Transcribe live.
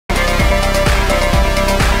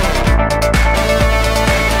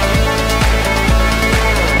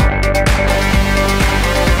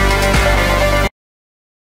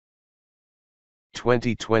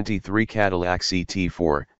2023 Cadillac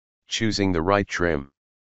CT4, choosing the right trim.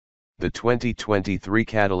 The 2023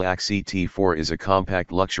 Cadillac CT4 is a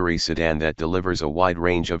compact luxury sedan that delivers a wide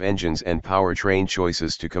range of engines and powertrain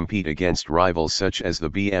choices to compete against rivals such as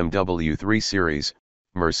the BMW 3 Series,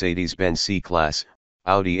 Mercedes-Benz C-Class,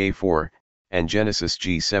 Audi A4, and Genesis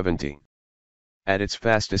G70. At its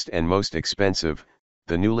fastest and most expensive,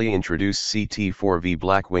 the newly introduced ct4-v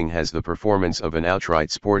Blackwing has the performance of an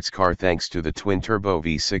outright sports car thanks to the twin-turbo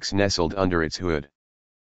V6 nestled under its hood.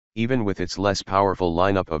 Even with its less powerful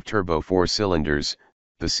lineup of turbo 4-cylinders,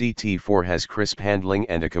 the CT4 has crisp handling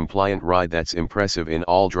and a compliant ride that's impressive in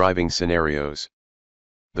all driving scenarios.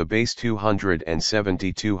 The base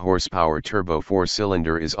 272 horsepower turbo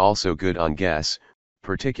 4-cylinder is also good on gas,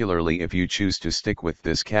 particularly if you choose to stick with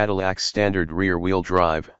this Cadillac's standard rear-wheel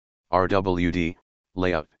drive, RWD,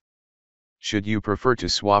 layout. Should you prefer to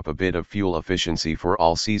swap a bit of fuel efficiency for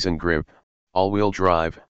all-season grip, all-wheel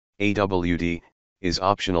drive, AWD, is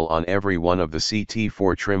optional on every one of the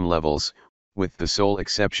CT4 trim levels, with the sole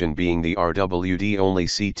exception being the RWD-only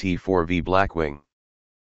CT4-v Blackwing.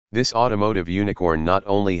 This automotive unicorn not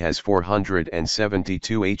only has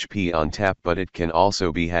 472 HP on tap but it can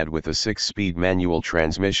also be had with a 6-speed manual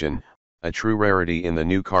transmission, a true rarity in the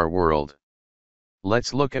new car world.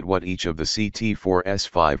 Let's look at what each of the CT4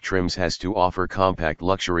 S5 trims has to offer compact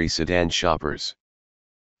luxury sedan shoppers.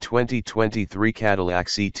 2023 Cadillac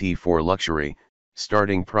CT4 Luxury,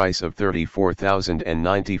 starting price of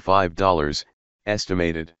 $34,095,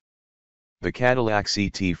 estimated. The Cadillac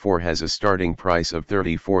CT4 has a starting price of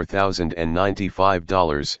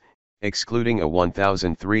 $34,095, excluding a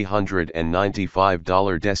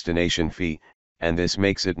 $1,395 destination fee, and this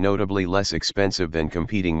makes it notably less expensive than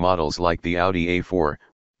competing models like the Audi A4,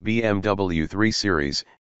 BMW 3 Series,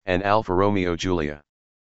 and Alfa Romeo Giulia.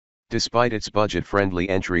 Despite its budget-friendly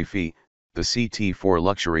entry fee, the CT4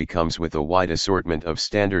 Luxury comes with a wide assortment of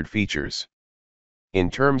standard features. In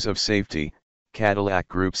terms of safety, Cadillac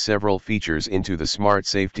groups several features into the Smart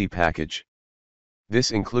Safety package. This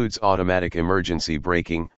includes automatic emergency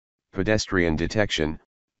braking, pedestrian detection,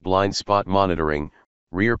 blind spot monitoring,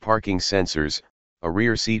 rear parking sensors, a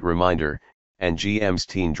rear seat reminder, and GM's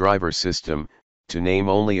Teen Driver system, to name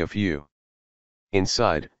only a few.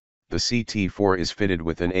 Inside, the CT4 is fitted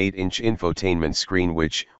with an 8-inch infotainment screen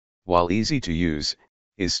which, while easy to use,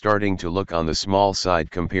 is starting to look on the small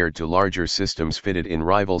side compared to larger systems fitted in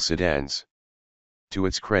rival sedans. To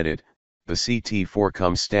its credit, the CT4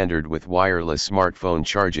 comes standard with wireless smartphone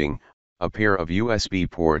charging, a pair of USB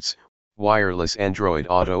ports, wireless Android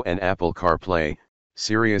Auto and Apple CarPlay,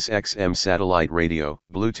 Sirius XM satellite radio,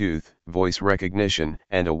 Bluetooth, voice recognition,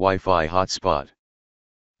 and a Wi-Fi hotspot.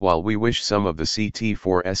 While we wish some of the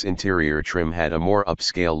CT4's interior trim had a more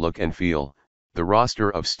upscale look and feel, the roster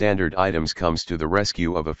of standard items comes to the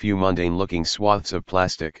rescue of a few mundane-looking swaths of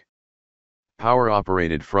plastic.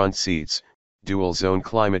 Power-operated front seats, dual-zone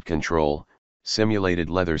climate control, simulated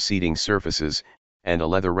leather seating surfaces, and a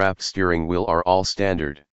leather-wrapped steering wheel are all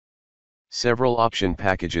standard. Several option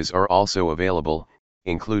packages are also available,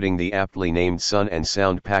 including the aptly named Sun and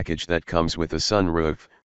Sound package that comes with a sunroof,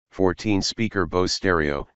 14-speaker Bose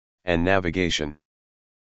stereo, and navigation.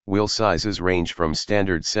 Wheel sizes range from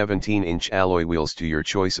standard 17-inch alloy wheels to your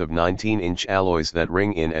choice of 19-inch alloys that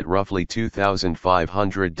ring in at roughly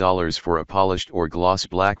 $2,500 for a polished or gloss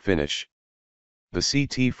black finish. The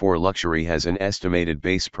CT4 Luxury has an estimated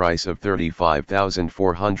base price of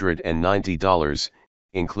 $35,490,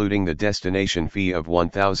 including the destination fee of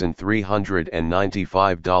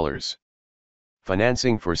 $1,395.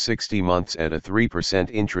 Financing for 60 months at a 3%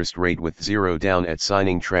 interest rate with 0 down at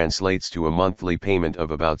signing translates to a monthly payment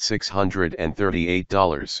of about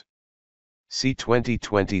 $638. See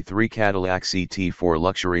 2023 Cadillac CT4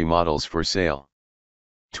 Luxury models for sale.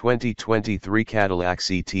 2023 Cadillac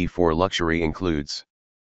CT4 Luxury includes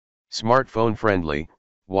smartphone-friendly,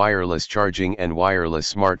 wireless charging and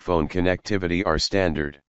wireless smartphone connectivity are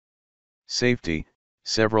standard. Safety,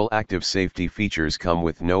 several active safety features come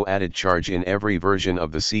with no added charge in every version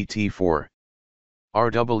of the CT4.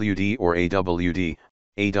 RWD or AWD,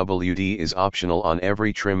 AWD is optional on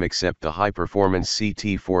every trim except the high-performance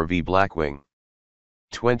CT4-v Blackwing.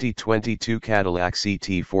 2022 Cadillac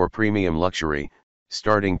CT4 Premium Luxury,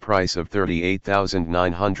 starting price of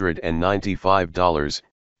 $38,995,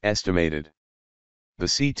 estimated. The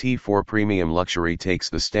CT4 Premium Luxury takes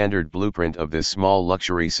the standard blueprint of this small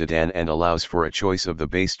luxury sedan and allows for a choice of the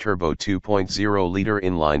base turbo 2.0-liter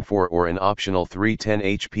inline-4 or an optional 310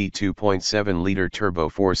 HP 2.7-liter turbo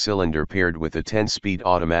 4-cylinder paired with a 10-speed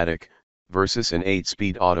automatic, versus an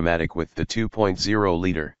 8-speed automatic with the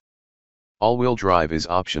 2.0-liter. All-wheel drive is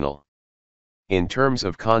optional. In terms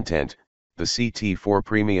of content, the CT4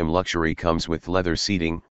 Premium Luxury comes with leather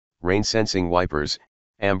seating, rain-sensing wipers,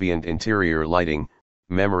 ambient interior lighting,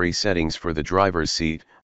 memory settings for the driver's seat,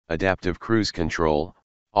 adaptive cruise control,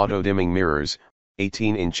 auto-dimming mirrors,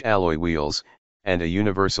 18-inch alloy wheels, and a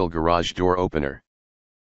universal garage door opener.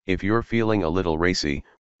 If you're feeling a little racy,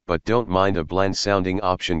 but don't mind a bland-sounding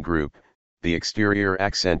option group, the exterior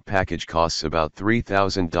accent package costs about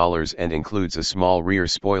 $3,000 and includes a small rear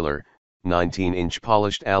spoiler, 19-inch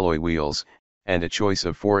polished alloy wheels, and a choice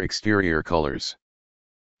of 4 exterior colors.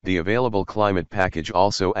 The available climate package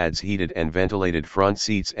also adds heated and ventilated front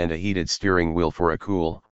seats and a heated steering wheel for a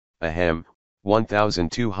cool, ahem,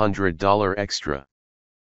 $1,200 extra.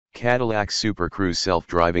 Cadillac's Super Cruise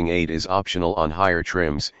self-driving aid is optional on higher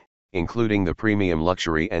trims, including the Premium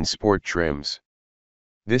Luxury and Sport trims.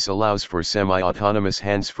 This allows for semi-autonomous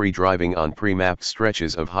hands-free driving on pre-mapped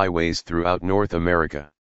stretches of highways throughout North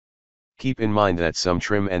America. Keep in mind that some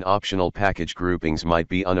trim and optional package groupings might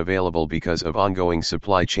be unavailable because of ongoing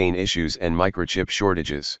supply chain issues and microchip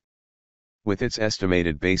shortages. With its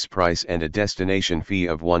estimated base price and a destination fee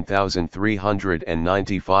of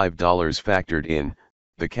 $1,395 factored in,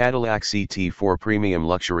 the Cadillac CT4 Premium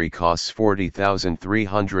Luxury costs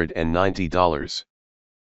 $40,390.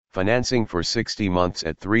 Financing for 60 months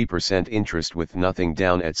at 3% interest with nothing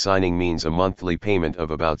down at signing means a monthly payment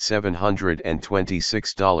of about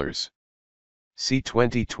 $726. See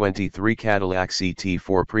 2023 Cadillac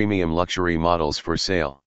CT4 Premium Luxury models for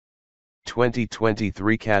sale.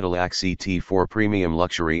 2023 Cadillac CT4 Premium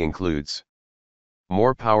Luxury includes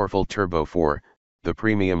more powerful Turbo 4. The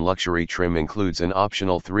Premium Luxury trim includes an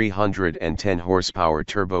optional 310 horsepower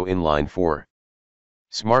turbo inline 4.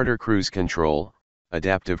 Smarter cruise control,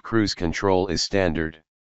 adaptive cruise control is standard.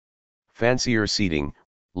 Fancier seating,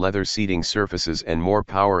 leather seating surfaces and more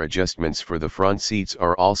power adjustments for the front seats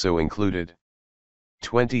are also included.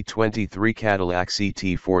 2023 Cadillac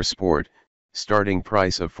CT4 Sport, starting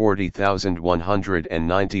price of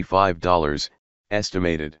 $40,195,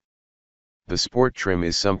 estimated. The Sport trim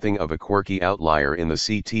is something of a quirky outlier in the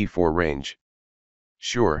CT4 range.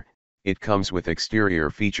 Sure, it comes with exterior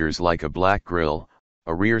features like a black grille,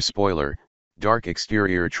 a rear spoiler, dark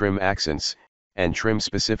exterior trim accents, and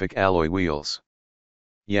trim-specific alloy wheels.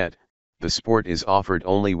 Yet, the Sport is offered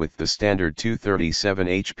only with the standard 237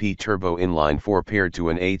 HP turbo inline 4 paired to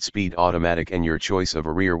an 8-speed automatic and your choice of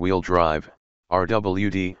a rear-wheel drive,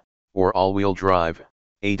 RWD, or all-wheel drive,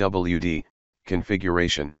 AWD,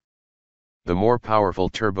 configuration. The more powerful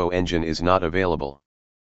turbo engine is not available.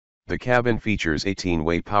 The cabin features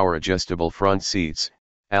 18-way power-adjustable front seats,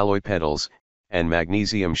 alloy pedals, and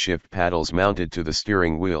magnesium shift paddles mounted to the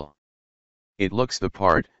steering wheel. It looks the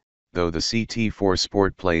part, though the CT4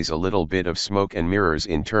 Sport plays a little bit of smoke and mirrors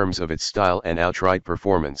in terms of its style and outright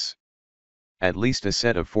performance. At least a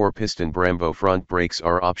set of 4-piston Brembo front brakes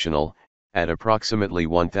are optional, at approximately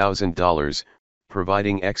 $1,000,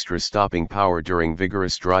 providing extra stopping power during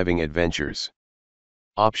vigorous driving adventures.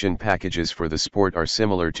 Option packages for the Sport are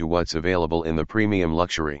similar to what's available in the Premium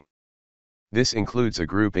Luxury. This includes a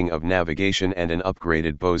grouping of navigation and an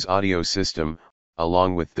upgraded Bose audio system,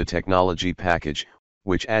 along with the technology package,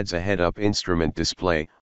 which adds a head-up instrument display,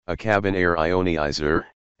 a cabin air ionizer,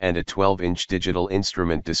 and a 12-inch digital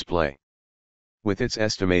instrument display. With its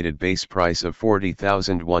estimated base price of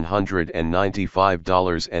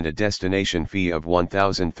 $40,195 and a destination fee of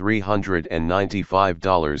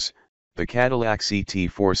 $1,395, the Cadillac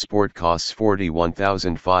CT4 Sport costs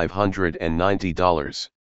 $41,590.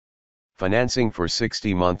 Financing for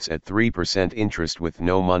 60 months at 3% interest with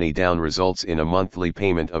no money down results in a monthly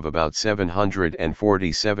payment of about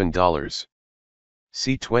 $747.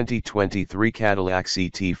 See 2023 Cadillac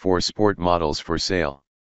CT4 Sport models for sale.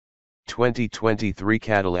 2023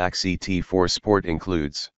 Cadillac CT4 Sport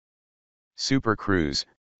includes Super Cruise.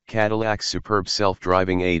 Cadillac's superb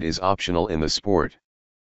self-driving aid is optional in the Sport.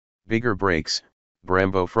 Bigger brakes.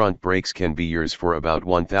 Brembo front brakes can be yours for about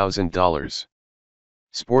 $1,000.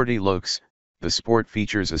 Sporty looks. The Sport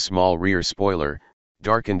features a small rear spoiler,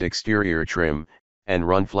 darkened exterior trim, and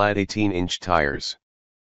run-flat 18-inch tires.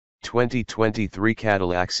 2023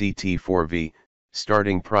 Cadillac CT4-v.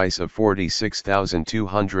 Starting price of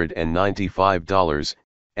 $46,295,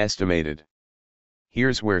 estimated.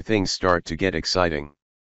 Here's where things start to get exciting.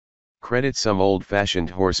 Credit some old-fashioned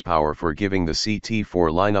horsepower for giving the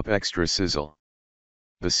CT4 lineup extra sizzle.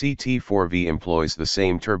 The CT4-v employs the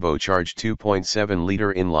same turbocharged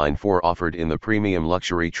 2.7-liter inline-4 offered in the Premium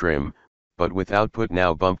Luxury trim, but with output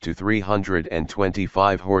now bumped to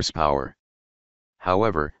 325 horsepower.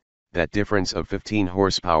 However, that difference of 15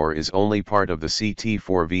 horsepower is only part of the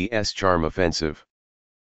CT4V's charm offensive.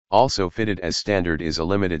 Also fitted as standard is a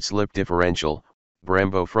limited slip differential,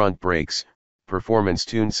 Brembo front brakes,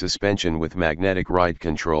 performance-tuned suspension with magnetic ride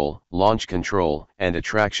control, launch control, and a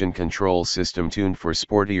traction control system tuned for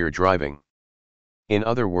sportier driving. In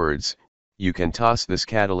other words, you can toss this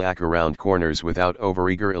Cadillac around corners without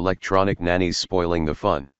overeager electronic nannies spoiling the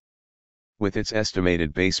fun. With its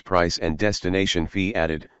estimated base price and destination fee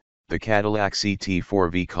added, the Cadillac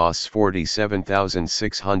ct4-v costs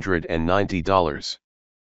 $47,690.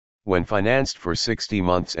 When financed for 60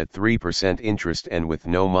 months at 3% interest and with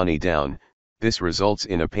no money down, this results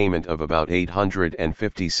in a payment of about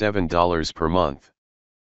 $857 per month.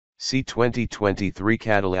 See 2023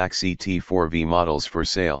 Cadillac ct4-v models for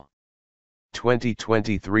sale.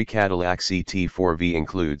 2023 Cadillac ct4-v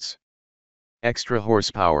includes extra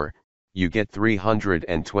horsepower. You get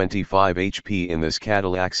 325 HP in this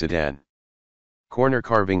Cadillac sedan. Corner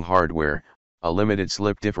carving hardware, a limited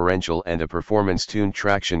slip differential and a performance-tuned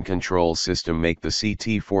traction control system make the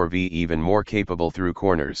ct4-v even more capable through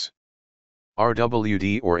corners.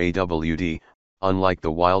 RWD or AWD, unlike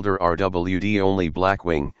the wilder RWD-only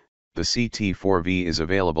Blackwing, the ct4-v is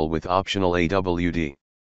available with optional AWD.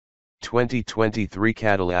 2023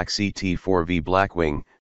 Cadillac ct4-v Blackwing,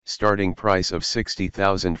 starting price of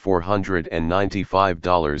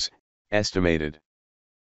 $60,495, estimated.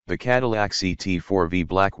 The Cadillac ct4-v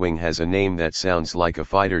Blackwing has a name that sounds like a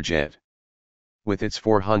fighter jet. With its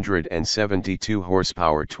 472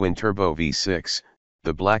 horsepower twin-turbo V6,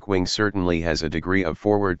 the Blackwing certainly has a degree of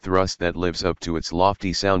forward thrust that lives up to its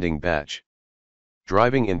lofty-sounding badge.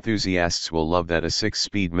 Driving enthusiasts will love that a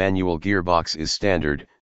 6-speed manual gearbox is standard.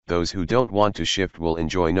 Those who don't want to shift will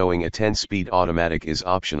enjoy knowing a 10-speed automatic is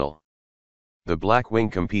optional. The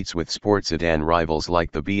Blackwing competes with sports sedan rivals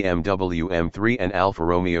like the BMW M3 and Alfa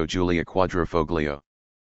Romeo Giulia Quadrifoglio.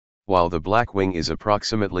 While the Blackwing is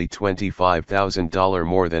approximately $25,000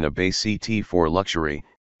 more than a base CT4 luxury,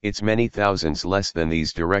 it's many thousands less than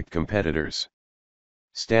these direct competitors.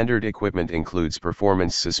 Standard equipment includes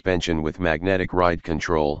performance suspension with magnetic ride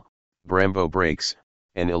control, Brembo brakes,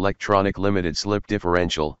 an electronic limited slip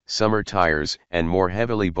differential, summer tires, and more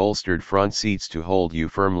heavily bolstered front seats to hold you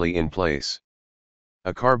firmly in place.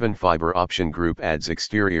 A carbon fiber option group adds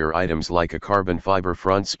exterior items like a carbon fiber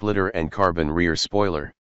front splitter and carbon rear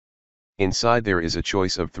spoiler. Inside there is a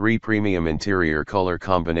choice of 3 premium interior color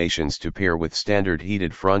combinations to pair with standard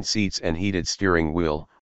heated front seats and heated steering wheel,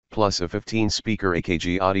 plus a 15-speaker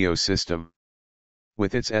AKG audio system.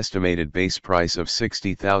 With its estimated base price of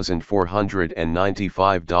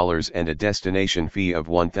 $60,495 and a destination fee of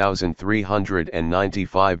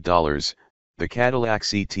 $1,395, the Cadillac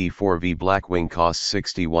ct4-v Blackwing costs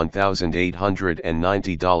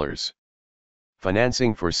 $61,890.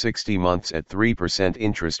 Financing for 60 months at 3%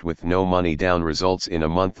 interest with no money down results in a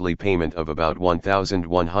monthly payment of about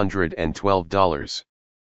 $1,112.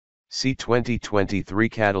 See 2023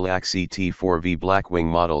 Cadillac ct4-v Blackwing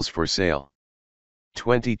models for sale.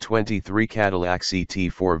 2023 Cadillac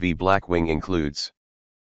ct4-v Blackwing includes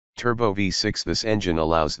Turbo V6. This engine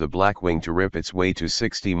allows the Blackwing to rip its way to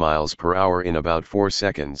 60 miles per hour in about 4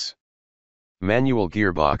 seconds. Manual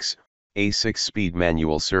gearbox, a 6-speed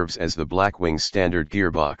manual serves as the Blackwing's standard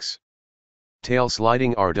gearbox. Tail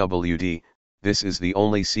sliding RWD, this is the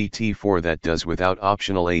only CT4 that does without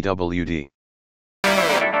optional AWD.